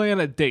going to plan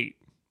a date,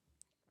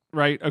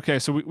 right? Okay.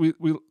 So we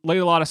laid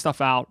a lot of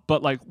stuff out,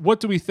 but like, what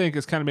do we think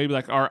is kind of maybe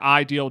like our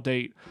ideal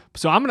date?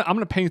 So I'm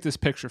gonna paint this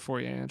picture for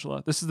you,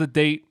 Angela. This is the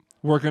date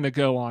we're going to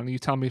go on. You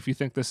tell me if you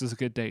think this is a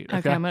good date.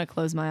 Okay, I'm going to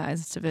close my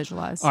eyes to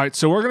visualize. All right,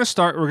 so we're going to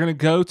start. We're going to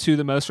go to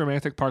the most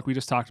romantic park we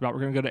just talked about.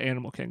 We're going to go to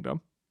Animal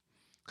Kingdom.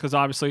 Because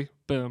obviously,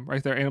 boom,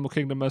 right there, Animal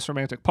Kingdom, most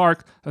romantic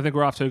park. I think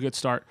we're off to a good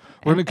start.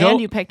 We're going to go.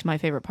 And you picked my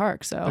favorite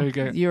park, so there you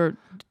go. You're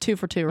 2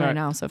 for 2 right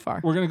now so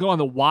far. We're going to go on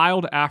the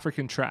Wild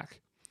African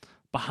Trek.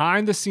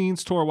 Behind the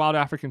scenes tour, Wild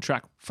African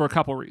Trek, for a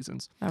couple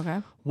reasons.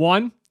 Okay.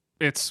 One,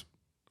 it's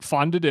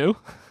fun to do.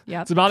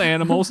 Yeah, it's about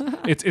animals.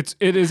 It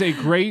is a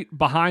great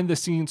behind the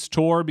scenes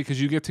tour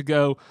because you get to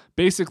go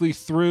basically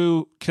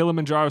through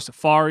Kilimanjaro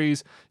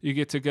safaris. You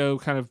get to go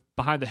kind of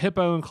behind the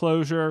hippo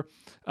enclosure,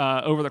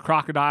 over the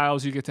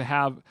crocodiles. You get to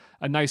have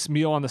a nice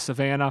meal on the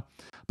savannah.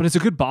 But it's a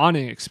good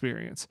bonding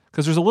experience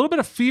because there's a little bit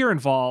of fear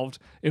involved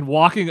in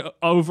walking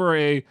over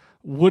a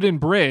wooden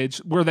bridge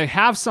where they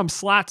have some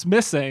slats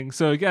missing.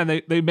 So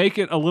again, they make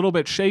it a little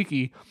bit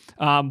shaky.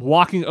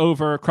 Walking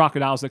over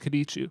crocodiles that could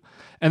eat you.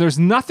 And there's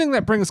nothing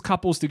that brings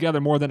couples together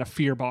more than a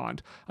fear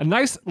bond. A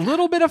nice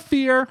little bit of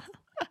fear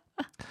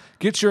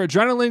gets your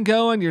adrenaline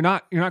going. You're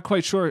not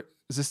quite sure,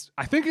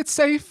 I think it's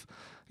safe.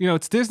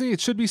 It's Disney,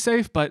 it should be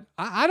safe, but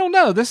I don't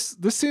know. This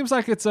seems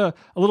like it's a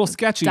little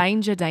sketchy.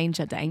 Danger,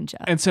 danger, danger.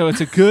 And so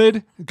it's a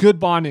good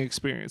bonding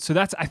experience. So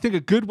that's, I think,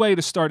 a good way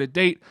to start a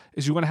date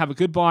is you want to have a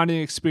good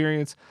bonding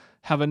experience,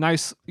 have a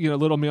nice,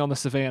 little meal in the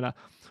savannah.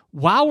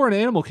 While we're in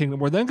Animal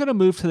Kingdom, we're then going to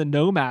move to the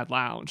Nomad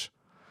Lounge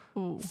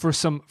for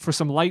some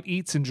light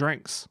eats and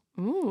drinks.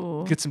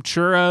 Ooh. Get some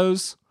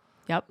churros.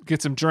 Yep.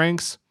 Get some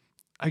drinks.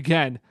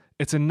 Again,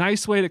 it's a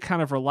nice way to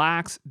kind of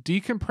relax,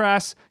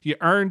 decompress. You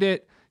earned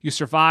it. You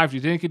survived.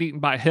 You didn't get eaten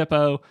by a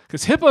hippo,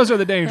 because hippos are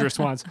the dangerous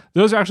ones.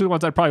 Those are actually the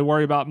ones I'd probably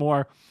worry about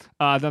more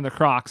than the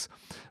crocs.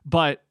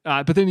 But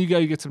then you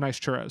get some nice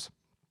churros.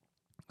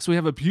 So we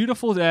have a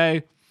beautiful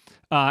day.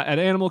 At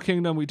Animal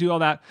Kingdom, we do all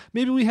that.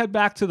 Maybe we head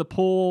back to the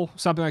pool,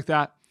 something like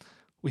that.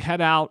 We head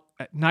out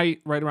at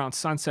night, right around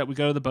sunset. We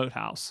go to the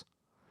boathouse.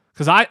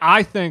 Because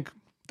I think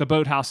the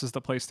boathouse is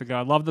the place to go.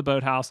 I love the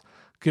boathouse.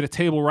 Get a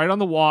table right on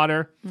the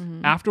water.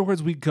 Mm-hmm.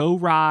 Afterwards, we go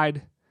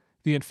ride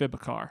the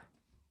Amphibicar.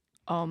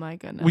 Oh, my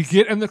goodness. We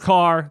get in the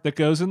car that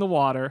goes in the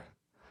water.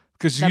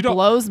 That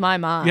blows my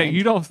mind. Yeah,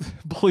 you don't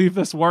believe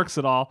this works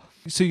at all.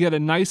 So you get a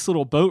nice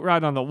little boat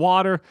ride on the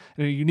water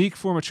and a unique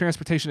form of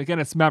transportation. Again,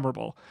 it's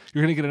memorable.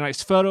 You're going to get a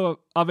nice photo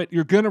of it.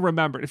 You're going to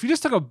remember it. If you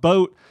just took a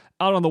boat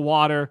out on the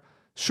water,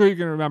 sure, you're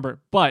going to remember it.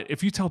 But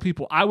if you tell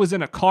people, I was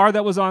in a car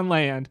that was on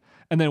land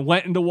and then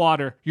went into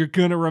water, you're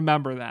going to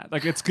remember that.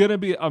 Like, it's going to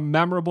be a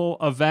memorable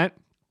event.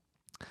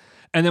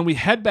 And then we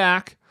head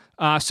back.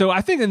 So I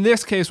think in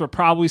this case, we're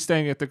probably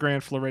staying at the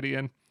Grand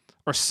Floridian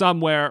or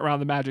somewhere around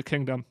the Magic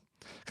Kingdom.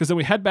 Because then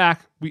we head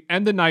back, we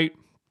end the night,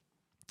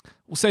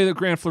 we'll say the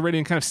Grand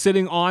Floridian, kind of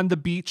sitting on the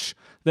beach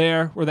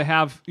there where they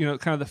have,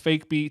 kind of the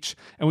fake beach,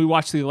 and we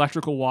watch the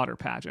electrical water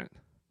pageant.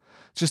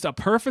 Just a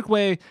perfect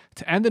way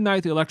to end the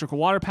night. The electrical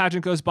water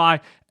pageant goes by,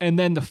 and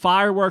then the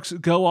fireworks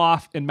go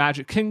off in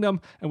Magic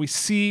Kingdom, and we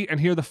see and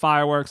hear the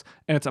fireworks,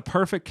 and it's a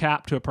perfect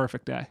cap to a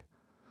perfect day.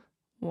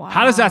 Wow.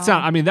 How does that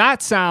sound? I mean,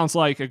 that sounds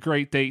like a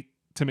great date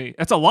to me.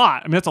 It's a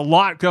lot. I mean, it's a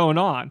lot going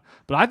on,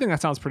 but I think that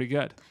sounds pretty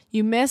good.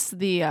 You missed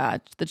the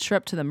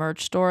trip to the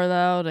merch store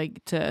though,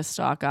 to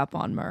stock up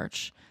on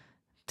merch.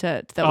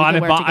 I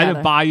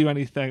didn't buy you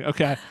anything.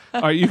 Okay.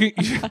 All right. You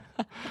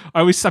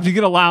have to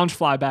get a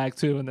Loungefly bag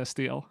too in this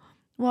deal.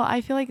 Well,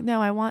 I feel like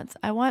no. I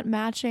want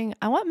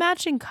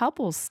matching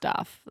couples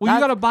stuff. Well, you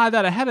got to buy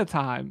that ahead of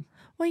time.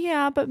 Well,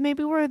 yeah, but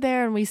maybe we're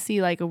there and we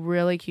see like a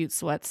really cute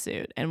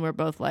sweatsuit, and we're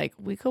both like,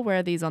 we could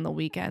wear these on the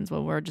weekends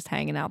when we're just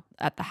hanging out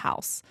at the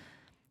house,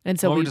 and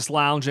so we're just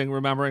lounging,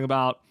 remembering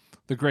about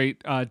the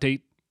great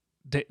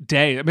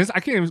day. I mean, I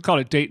can't even call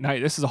it a date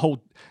night. This is a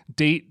whole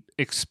date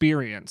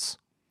experience.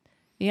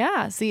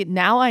 Yeah. See,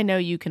 now I know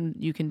you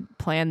can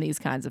plan these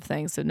kinds of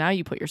things. So now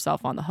you put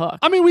yourself on the hook.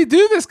 I mean, we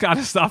do this kind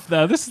of stuff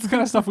though. This is the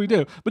kind of stuff we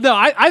do. But no,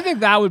 I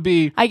think that would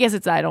be. I guess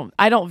I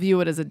don't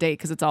view it as a date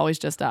because it's always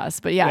just us.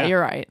 But yeah,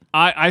 you're right.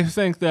 I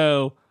think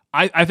though,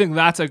 I think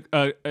that's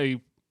a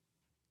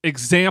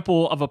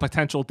example of a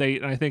potential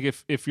date. And I think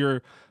if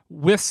you're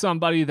with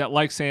somebody that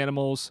likes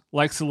animals,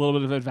 likes a little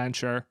bit of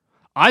adventure,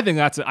 I think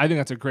that's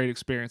a great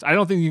experience. I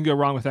don't think you can go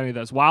wrong with any of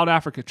those. Wild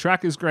Africa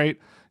Trek is great.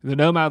 The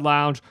Nomad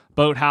Lounge,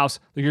 Boathouse,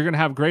 you're going to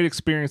have great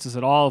experiences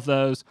at all of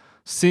those.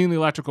 Seeing the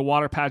electrical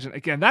water pageant,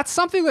 again, that's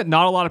something that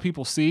not a lot of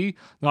people see,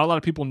 not a lot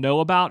of people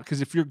know about,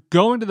 because if you're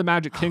going to the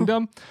Magic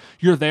Kingdom,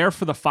 you're there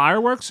for the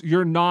fireworks.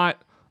 You're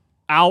not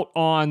out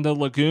on the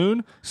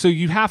lagoon, so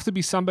you have to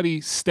be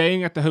somebody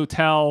staying at the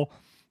hotel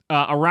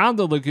around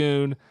the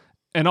lagoon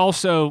and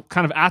also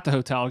kind of at the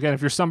hotel. Again,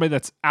 if you're somebody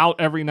that's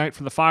out every night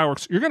for the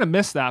fireworks, you're going to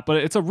miss that, but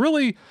it's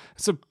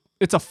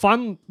a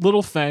fun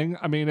little thing.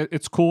 I mean,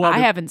 it's cool. I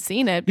haven't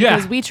seen it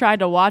because we tried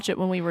to watch it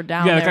when we were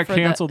down there. Yeah, it got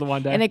canceled the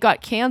one day. And it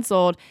got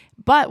canceled.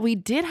 But we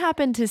did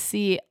happen to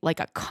see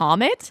like a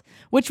comet,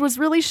 which was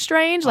really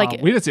strange.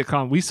 Like we didn't see a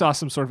comet. We saw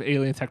some sort of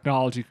alien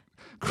technology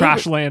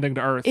crash landing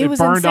to Earth. It was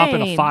burned insane. up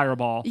in a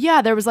fireball.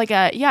 Yeah, there was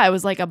it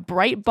was like a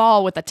bright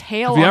ball with a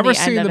tail on the end of it.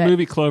 Have you ever seen the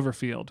movie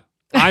Cloverfield?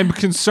 I'm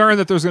concerned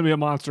that there's going to be a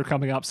monster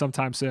coming up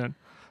sometime soon.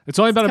 It's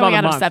only been about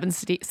a month. Out of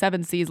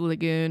Seven Seas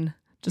Lagoon.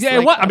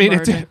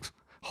 It did.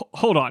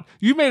 Hold on.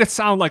 You made it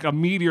sound like a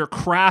meteor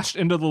crashed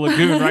into the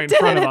lagoon right in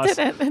front of us.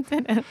 It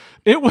didn't.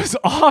 It was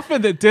off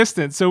in the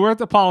distance. So we're at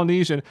the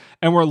Polynesian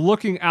and we're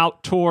looking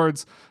out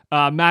towards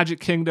Magic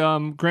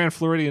Kingdom, Grand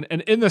Floridian,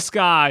 and in the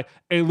sky,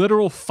 a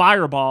literal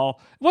fireball.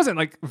 It wasn't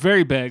like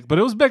very big, but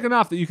it was big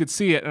enough that you could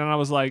see it. And I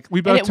was like, we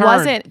both turned. And it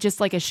wasn't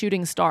just like a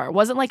shooting star. It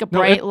wasn't like a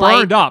bright light. It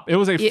burned up. It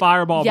was a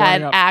fireball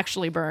burning up. Yeah, it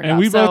actually burned up. And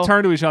we both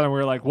turned to each other and we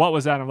were like, what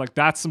was that? And I'm like,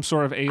 that's some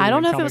sort of alien. I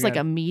don't know if it was like in.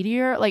 a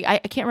meteor. Like, I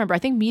can't remember. I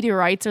think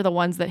meteorites are the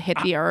ones that hit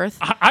the Earth.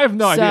 I have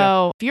no idea.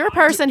 So if you're a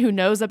person who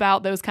knows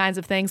about those kinds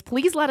of things,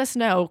 please let us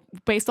know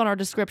based on our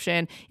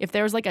description. If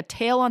there's like a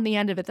tail on the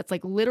end of it that's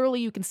like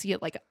literally you can see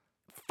it like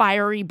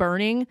fiery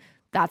burning,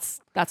 that's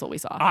what we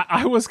saw.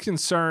 I was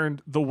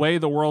concerned the way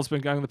the world's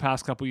been going the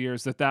past couple of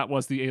years that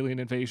was the alien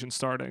invasion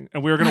starting,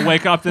 and we were going to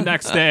wake up the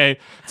next day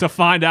to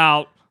find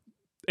out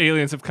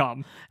aliens have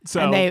come. So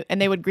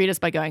and they would greet us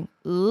by going,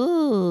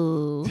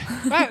 "Ooh."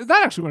 that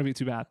actually wouldn't be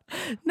too bad.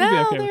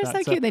 No, they're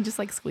so cute. They just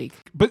like squeak.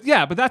 But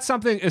but that's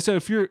something. So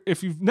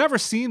if you've never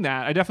seen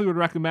that, I definitely would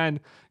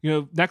recommend.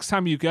 Next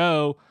time you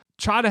go,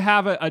 try to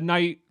have a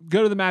night.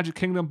 Go to the Magic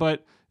Kingdom,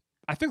 but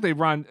I think they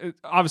run,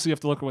 obviously you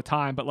have to look at what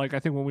time, but like I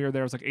think when we were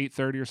there it was like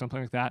 8:30 or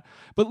something like that.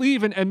 But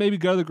leave and maybe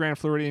go to the Grand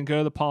Floridian, go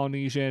to the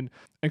Polynesian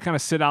and kind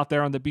of sit out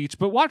there on the beach.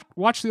 But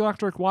watch the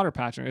electric water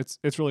pageant.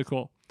 It's really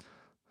cool.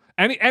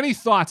 Any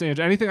thoughts,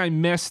 Andrew? Anything I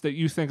missed that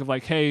you think of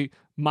like, hey,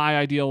 my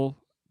ideal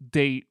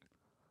date,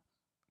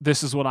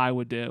 this is what I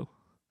would do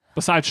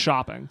besides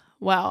shopping?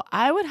 Well,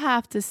 I would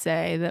have to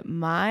say that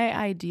my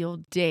ideal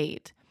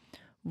date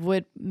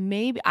would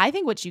I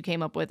think what you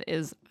came up with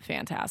is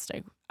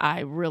fantastic.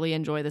 I really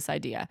enjoy this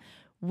idea.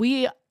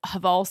 We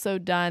have also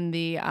done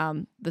the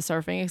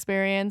surfing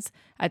experience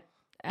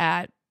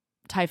at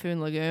Typhoon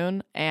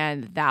Lagoon,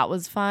 and that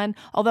was fun.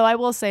 Although I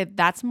will say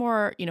that's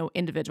more,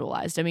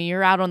 individualized. I mean,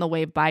 you're out on the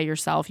wave by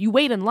yourself. You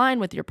wait in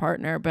line with your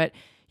partner, but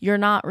you're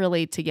not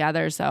really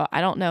together. So I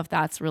don't know if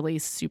that's really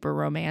super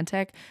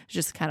romantic. It's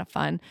just kind of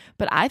fun.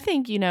 But I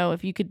think,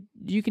 if you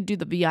could do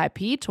the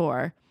VIP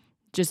tour,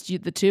 just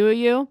the two of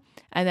you,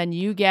 and then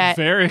you get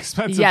very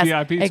expensive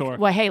VIP tour.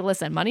 Well, hey,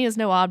 listen, money is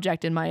no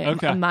object in my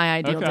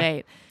ideal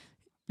date.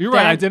 You're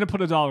right. I didn't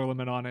put a dollar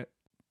limit on it.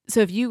 So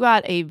if you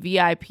got a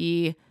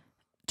VIP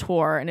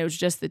tour and it was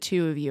just the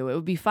two of you, it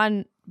would be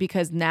fun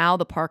because now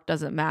the park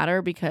doesn't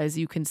matter because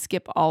you can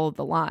skip all of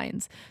the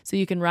lines. So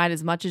you can ride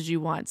as much as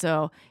you want.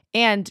 So,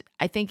 and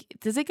I think,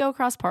 does it go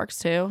across parks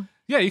too?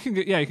 Yeah, you can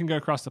go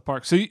across the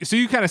park. So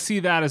you kind of see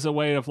that as a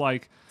way of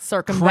like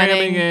circumventing,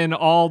 cramming in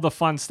all the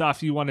fun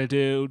stuff you want to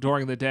do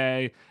during the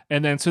day,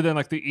 and then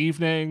like the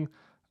evening,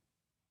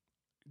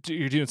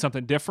 you're doing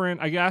something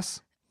different, I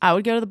guess. I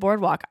would go to the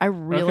boardwalk. I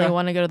really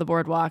want to go to the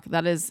boardwalk.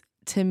 That is,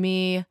 to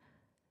me,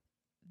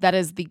 that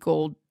is the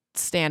gold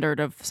standard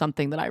of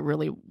something that I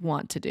really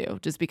want to do,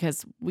 just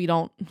because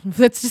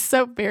it's just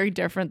so very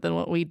different than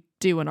what we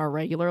do in our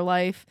regular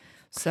life.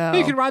 So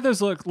you can ride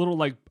those little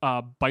like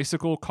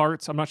bicycle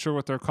carts. I'm not sure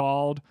what they're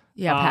called.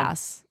 Yeah,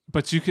 pass.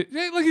 But you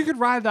could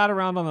ride that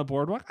around on the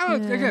boardwalk.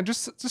 Again,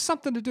 just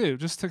something to do,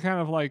 just to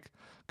kind of like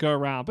go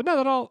around. But no,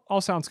 that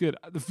all sounds good.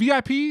 The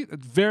VIP,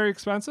 it's very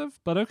expensive,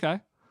 but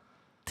okay.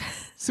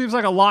 Seems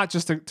like a lot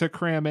just to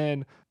cram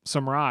in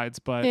some rides,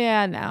 but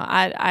yeah, no,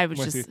 I was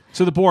just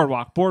so the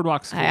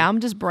boardwalk's cool. I'm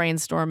just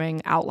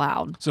brainstorming out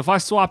loud. So if I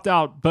swapped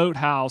out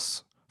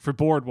Boathouse for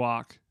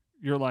boardwalk,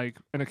 you're like,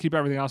 and I keep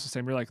everything else the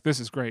same, you're like, this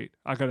is great.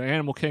 I go to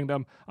Animal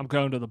Kingdom, I'm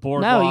going to the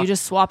boardwalk. No, you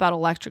just swap out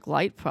Electric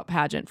Light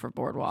Pageant for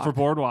boardwalk.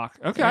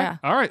 Okay. Yeah.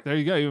 All right, there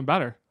you go, even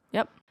better.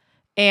 Yep.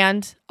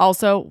 And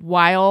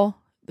also,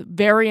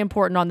 very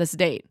important on this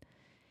date,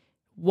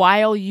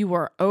 while you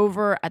are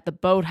over at the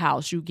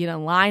Boathouse, you get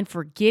in line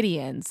for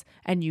Gideon's,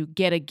 and you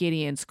get a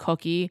Gideon's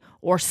cookie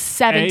or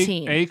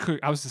 17.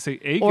 I was to say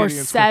a or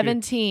Gideon's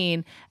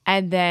 17, cookie.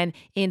 And then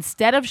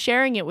instead of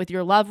sharing it with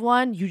your loved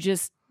one, you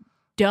just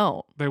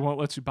don't. They won't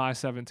let you buy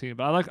 17,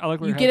 but I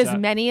like where you get as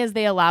many as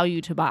they allow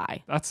you to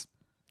buy. That's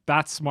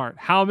smart.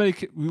 How many?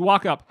 We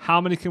walk up. How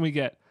many can we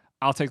get?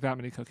 I'll take that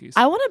many cookies.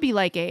 I want to be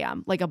like a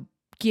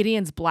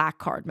Gideon's Black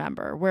Card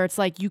member, where it's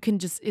like you can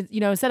just,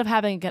 instead of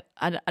having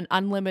an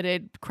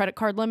unlimited credit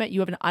card limit, you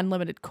have an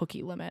unlimited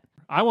cookie limit.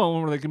 I want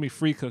one where they give me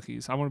free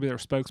cookies. I want to be their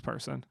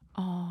spokesperson.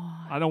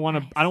 Oh, I don't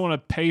want to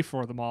pay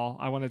for them all.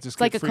 I want to just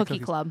get like a free cookie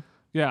cookies. club.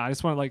 Yeah, I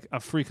just want like a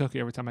free cookie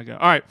every time I go.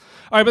 All right,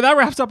 but that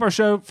wraps up our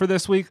show for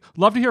this week.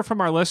 Love to hear from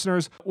our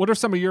listeners. What are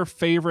some of your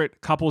favorite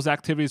couples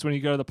activities when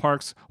you go to the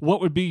parks? What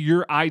would be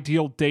your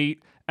ideal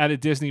date at a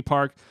Disney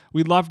park?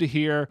 We'd love to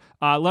hear.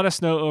 Let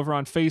us know over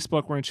on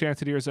Facebook. We're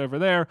Enchanted Ears over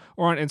there,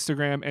 or on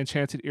Instagram,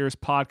 Enchanted Ears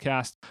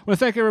Podcast. I want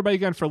to thank everybody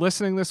again for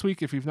listening this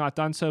week. If you've not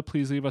done so,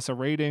 please leave us a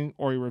rating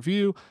or a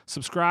review.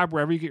 Subscribe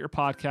wherever you get your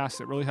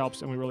podcasts. It really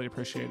helps, and we really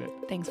appreciate it.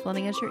 Thanks for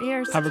lending us your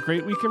ears. Have a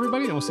great week,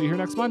 everybody, and we'll see you here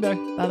next Monday.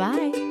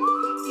 Bye-bye.